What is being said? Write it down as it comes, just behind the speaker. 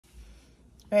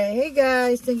Hey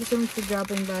guys, thank you so much for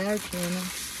dropping by our channel.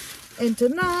 And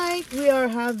tonight we are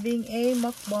having a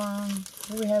mukbang.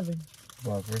 What are we having?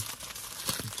 Whopper with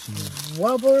cheese.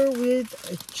 Whopper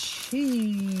with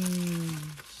cheese.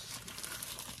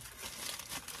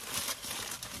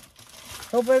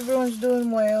 Hope everyone's doing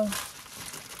well.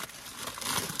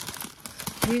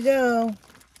 Here we go.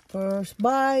 First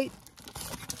bite.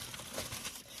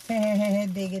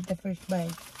 They get the first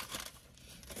bite.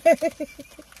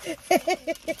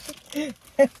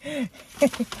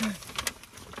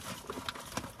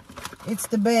 It's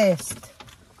the best.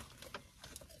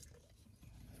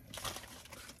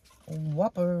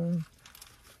 Whopper.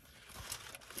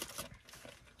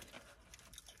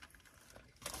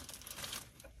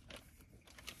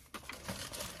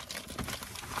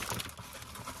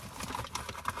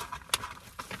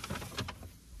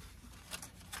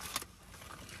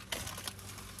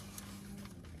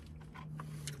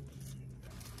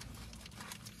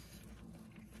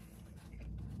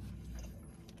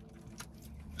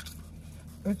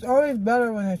 It's always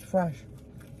better when it's fresh.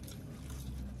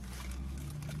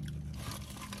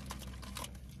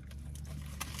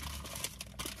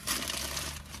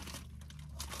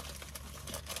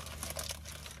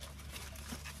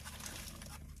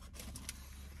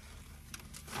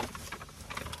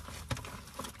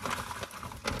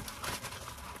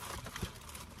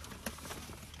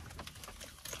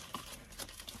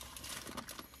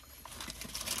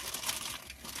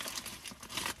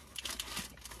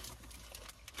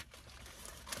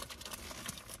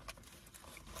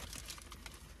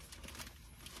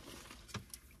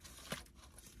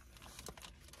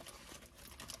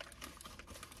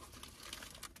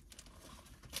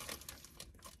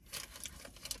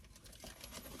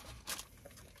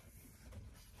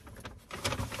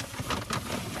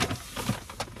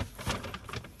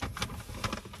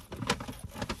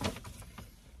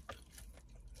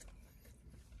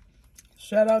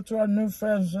 Shout out to our new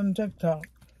friends on TikTok.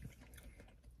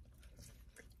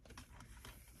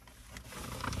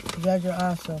 You guys are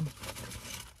awesome.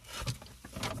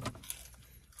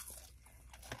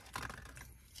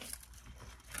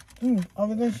 Are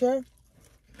we gonna share?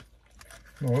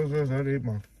 No, it's just I ate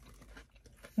mine.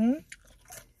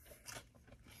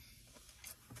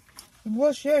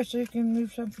 We'll share so you can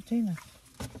leave some for Tina.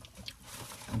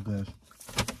 Okay.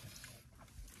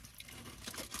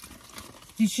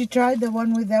 Did she try the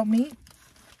one without meat?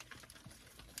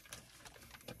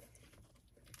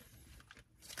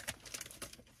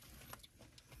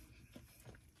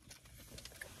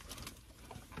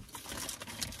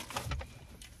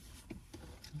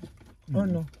 Or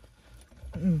no?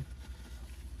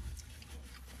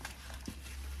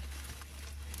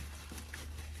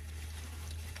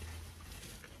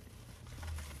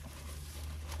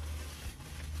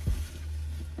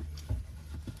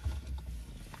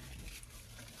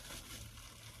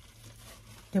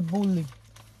 The bully.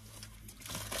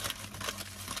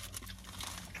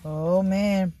 Oh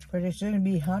man, pretty soon it'll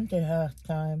be haunted half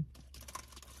time.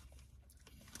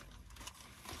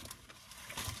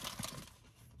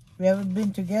 We haven't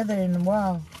been together in a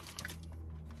while.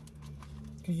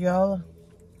 Cause y'all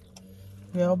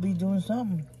be doing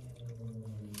something.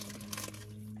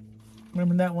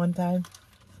 Remember that one time?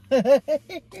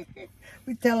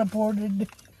 We teleported.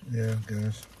 Yeah, I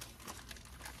guess.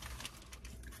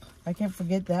 I can't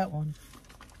forget that one.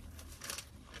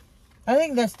 I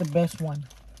think that's the best one.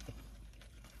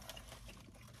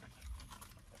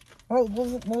 What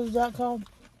was that called?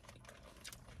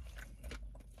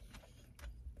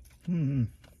 Mm-hmm.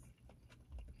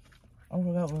 I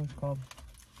forgot what it's called.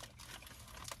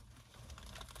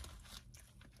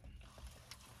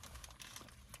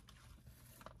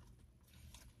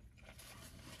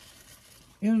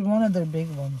 It was one of their big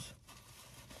ones.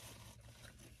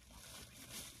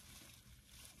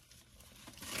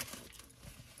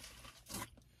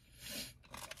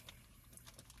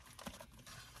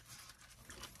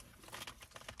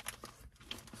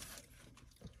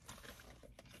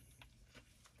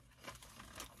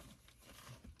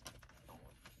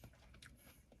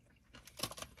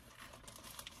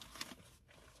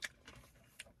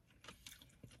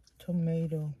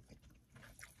 Tomato.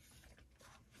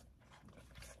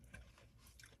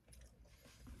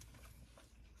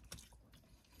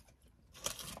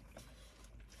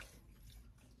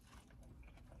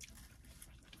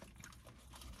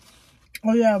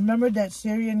 Oh yeah, remember that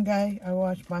Syrian guy I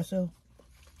watched, Basil?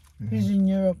 He's in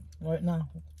Europe right now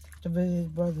to visit his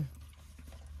brother.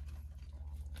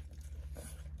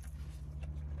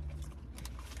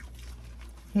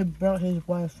 He brought his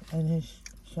wife and his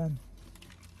son.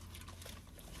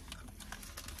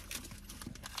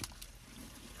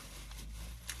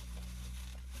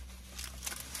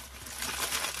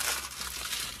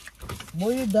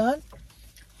 Boy, you done?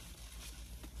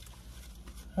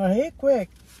 Oh, he quick.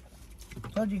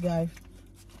 Told you guys.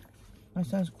 My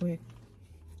son's quick.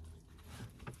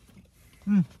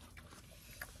 Yeah,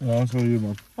 I'll show you,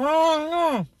 Mom.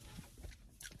 Oh,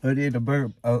 I already ate a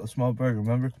burger, a small burger,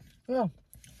 remember? no. Yeah.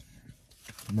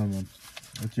 No, Mom.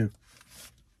 That's you.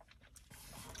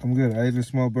 I'm good. I ate a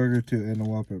small burger too and a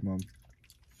Whopper, Mom.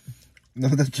 No,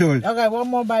 that's yours. Okay, one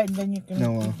more bite and then you can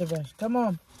No, eat the rest. Come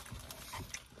on.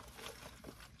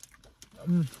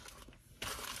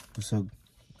 So,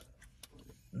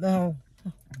 No.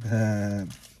 yeah,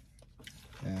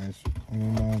 it's my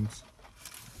mom's.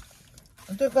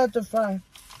 I took out the fry.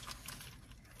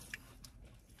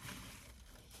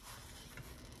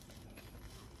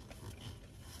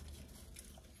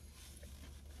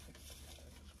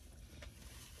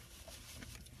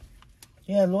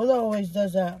 Yeah, Lola always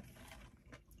does that.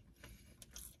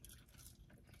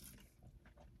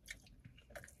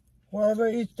 Whoever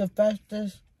eats the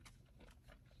fastest,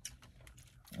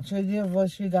 she'll give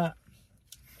what she got.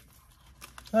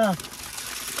 Huh?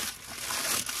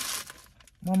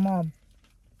 My mom.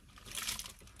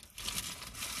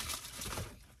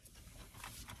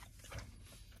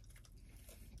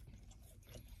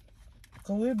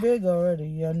 Cause we're big already,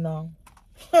 you know.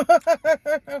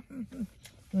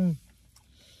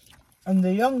 And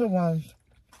the younger ones,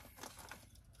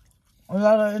 a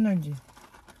lot of energy.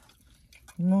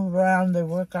 Move around, they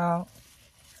work out.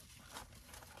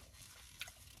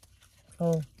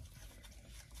 So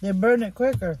they burn it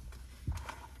quicker.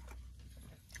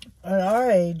 At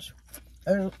our age,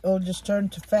 it'll just turn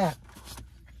to fat.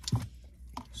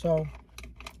 So,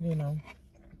 you know.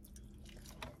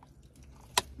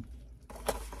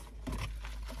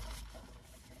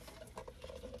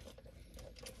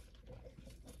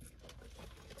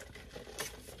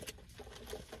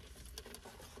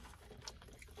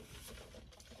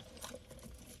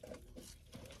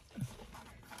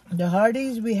 The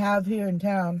Hardee's we have here in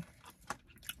town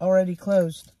already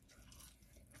closed.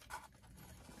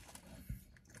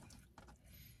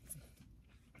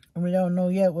 And we don't know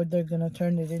yet what they're going to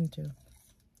turn it into.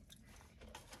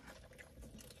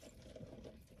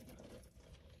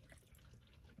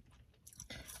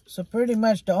 So pretty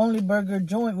much the only burger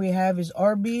joint we have is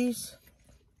Arby's,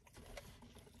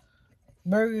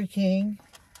 Burger King,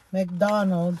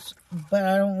 McDonald's, but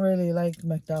I don't really like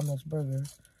McDonald's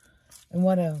burgers. And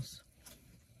what else?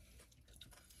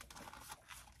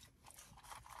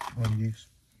 Wendy's.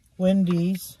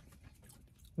 Wendy's,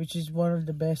 which is one of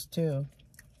the best too.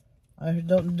 I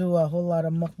don't do a whole lot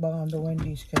of mukbang on the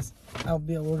Wendy's because I'll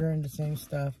be ordering the same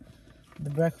stuff. The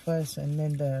breakfast and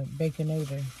then the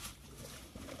Baconator.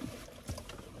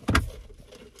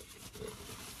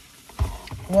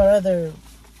 What other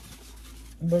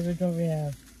burger joint we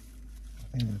have?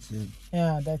 I think that's it.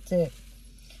 Yeah, that's it.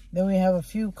 Then we have a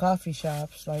few coffee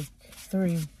shops, like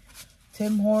 3.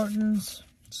 Tim Hortons,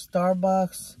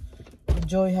 Starbucks,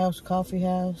 Joy House Coffee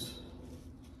House.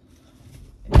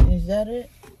 Is that it?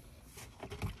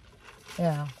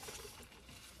 Yeah.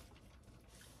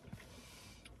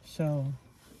 So,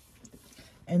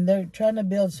 and they're trying to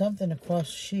build something across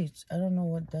Sheets. I don't know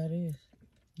what that is.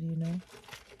 Do you know?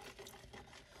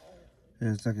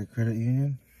 It's like a credit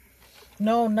union?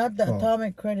 No, not the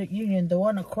Atomic Credit Union. The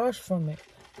one across from it.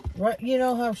 Right, you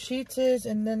know how Sheets is,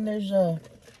 and then there's a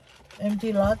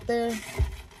empty lot there.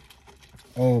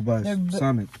 Oh, by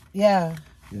Sonic. Yeah.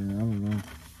 Yeah, I don't know.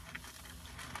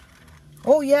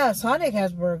 Oh yeah, Sonic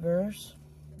has burgers.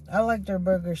 I like their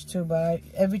burgers too, but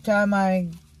every time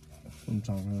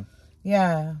Sometimes,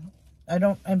 yeah, I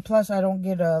don't, and plus I don't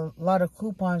get a lot of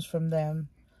coupons from them,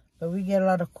 but we get a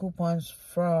lot of coupons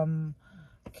from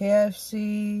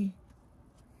KFC,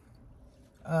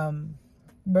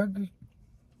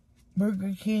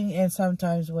 Burger King, and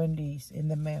sometimes Wendy's in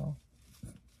the mail.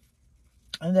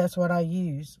 And that's what I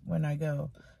use when I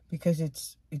go, because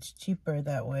it's cheaper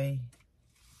that way,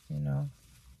 you know.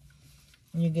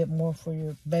 And you get more for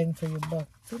your bang for your buck.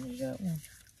 Finish that one.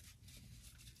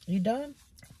 You done?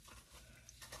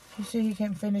 He said he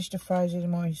can't finish the fries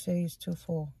anymore. He said he's too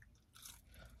full.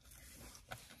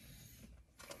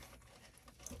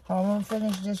 I'm gonna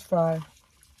finish this fry.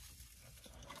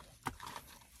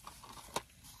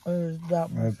 Or is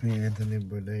that one? R.I.P. Anthony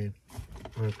Bourdain.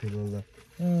 R.I.P. Lola.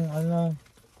 I know.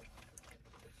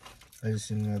 I just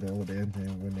seen another old Anthony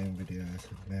Bourdain video. I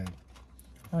said, man.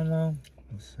 I know.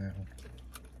 That's sad.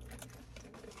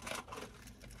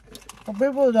 But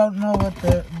people don't know what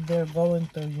they're going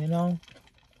through, you know?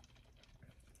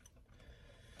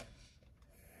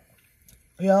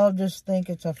 Y'all just think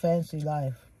it's a fancy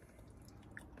life.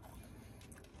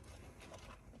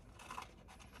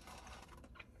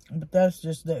 But that's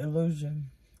just the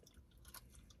illusion.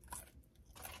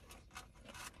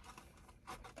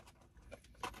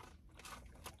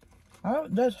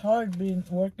 That's hard,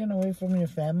 working away from your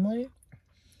family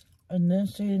and then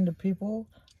seeing the people,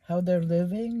 how they're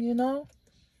living, you know,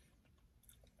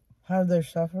 how they're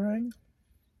suffering.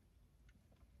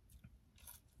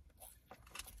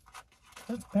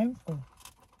 That's painful.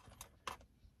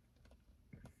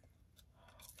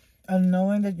 And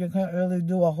knowing that you can't really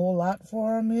do a whole lot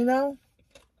for them, you know,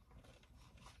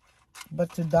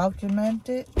 but to document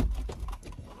it.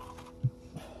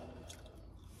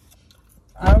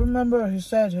 I remember he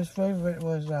said his favorite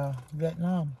was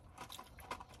Vietnam.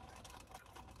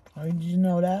 Did you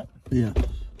know that? Yeah.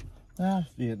 Yeah.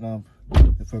 Vietnam.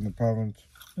 From the province.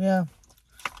 Yeah.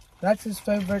 That's his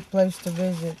favorite place to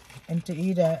visit and to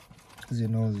eat at. Because he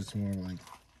knows it's more like,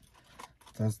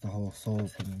 that's the whole soul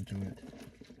coming to it.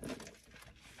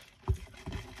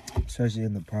 Especially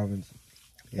in the province.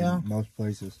 In most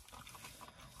places.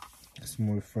 It's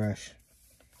more fresh.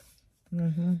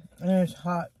 And it's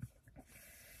hot.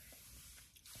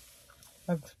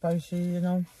 Like spicy, you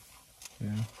know?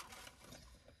 Yeah.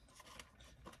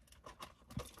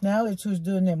 Now it's who's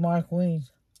doing it, Mark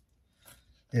Weens.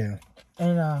 Yeah.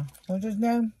 And, what's his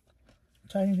name?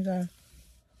 Chinese guy.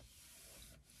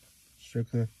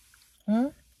 Strictly.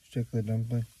 Huh? Strictly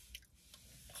Dumpling.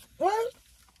 What?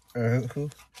 Who?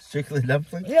 Strictly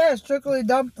Dumpling? Yeah, Strictly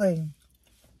Dumpling.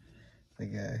 The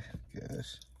guy.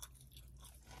 Gosh.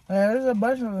 Yeah, there's a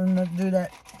bunch of them that do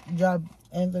that job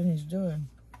Anthony's doing.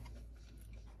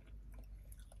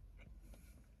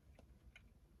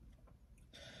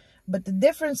 But the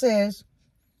difference is,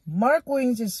 Mark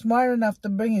Weens is smart enough to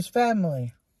bring his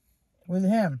family with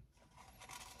him.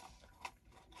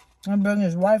 And bring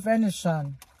his wife and his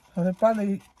son. So he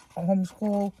probably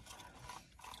homeschool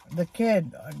the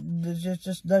kid.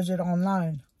 Just does it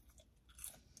online.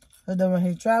 So then when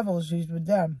he travels, he's with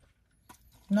them.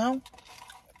 No?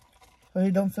 So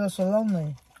he don't feel so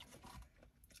lonely.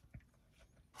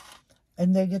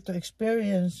 And they get to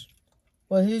experience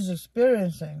what he's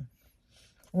experiencing.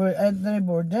 Where Anthony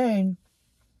Bourdain,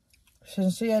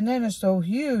 since CNN is so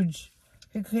huge,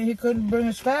 he couldn't bring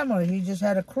his family. He just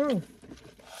had a crew.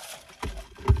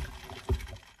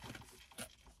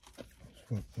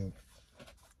 Fucked up.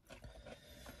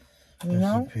 You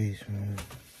know? Rest in peace, man.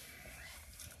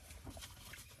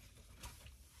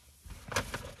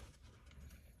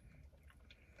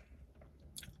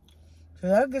 So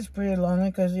that gets pretty lonely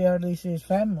because he hardly sees his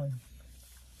family.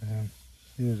 Yeah.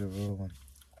 He was a real one.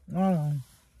 I don't know.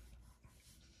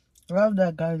 Love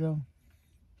that guy though.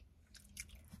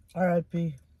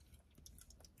 R.I.P.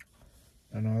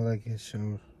 I know I like his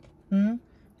show.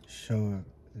 Show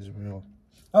is real.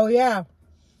 Oh yeah.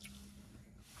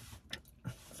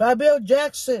 Fabio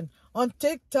Jackson on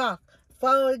TikTok.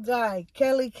 Follow the guy.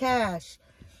 Kelly Cash.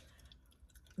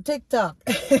 TikTok.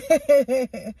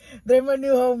 They're my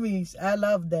new homies. I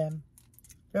love them.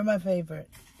 They're my favorite.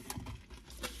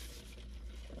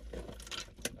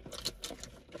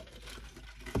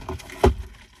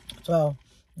 So,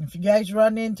 if you guys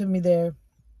run into me there,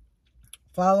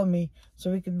 follow me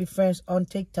so we can be friends on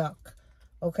TikTok.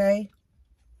 Okay?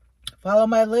 Follow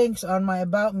my links on my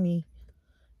About Me.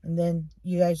 And then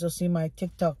you guys will see my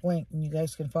TikTok link. And you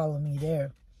guys can follow me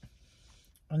there.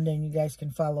 And then you guys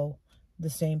can follow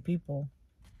the same people.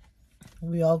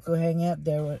 We all go hang out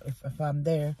there if I'm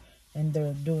there. And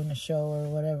they're doing a show or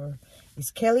whatever.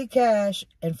 It's Kelly Cash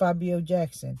and Fabio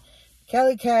Jackson.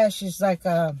 Kelly Cash is like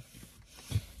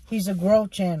he's a grow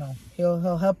channel.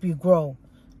 He'll help you grow.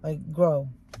 Like grow.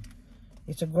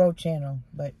 It's a grow channel.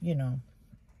 But you know.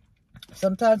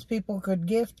 Sometimes people could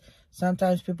gift.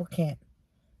 Sometimes people can't.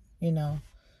 You know.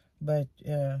 But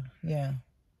yeah.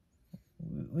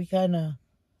 We kind of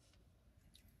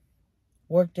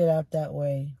worked it out that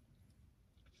way.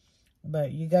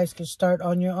 But you guys can start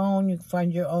on your own. You can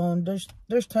find your own.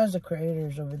 There's tons of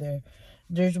creators over there.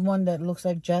 There's one that looks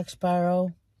like Jack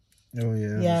Sparrow. Oh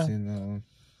yeah, I've seen that one.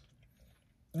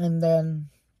 And then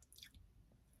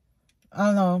I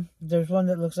don't know. There's one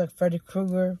that looks like Freddy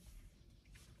Krueger.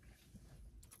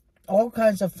 All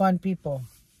kinds of fun people.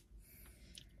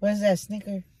 What is that,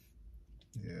 Snicker?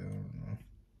 Yeah, I don't know.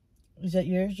 Is that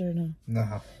yours or no?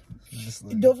 No.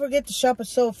 Don't forget to shop at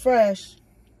So Fresh,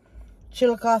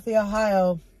 Chillicothe,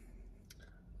 Ohio.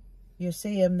 You'll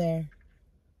see him there.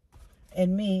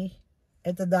 And me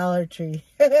at the Dollar Tree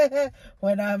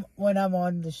when I'm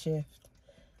on the shift.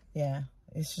 Yeah,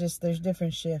 it's just there's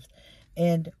different shifts.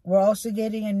 And we're also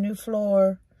getting a new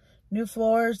floors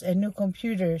and new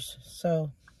computers.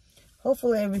 So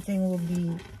hopefully everything will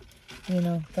be,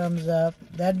 thumbs up.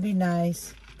 That'd be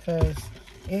nice because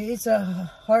It's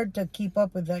hard to keep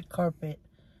up with that carpet.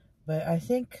 But I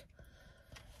think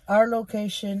our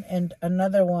location and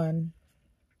another one,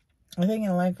 I think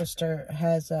in Lancaster,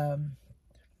 has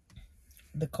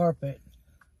the carpet,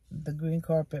 the green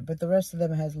carpet. But the rest of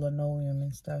them has linoleum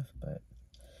and stuff. But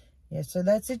yeah, so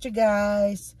that's it, you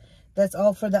guys. That's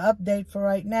all for the update for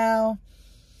right now.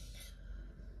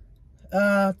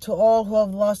 To all who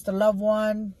have lost a loved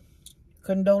one,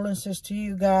 condolences to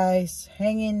you guys.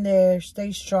 Hang in there.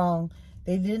 Stay strong.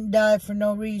 They didn't die for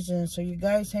no reason. So you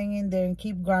guys hang in there and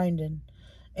keep grinding.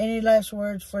 Any last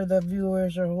words for the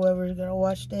viewers or whoever's gonna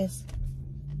watch this?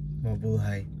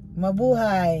 Mabuhay.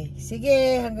 Mabuhay.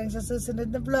 Sige, hanggang sa susunod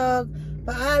na vlog.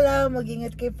 Paalam,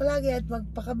 mag-ingat kayo palagi at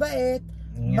magpakabait.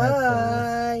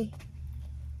 Bye!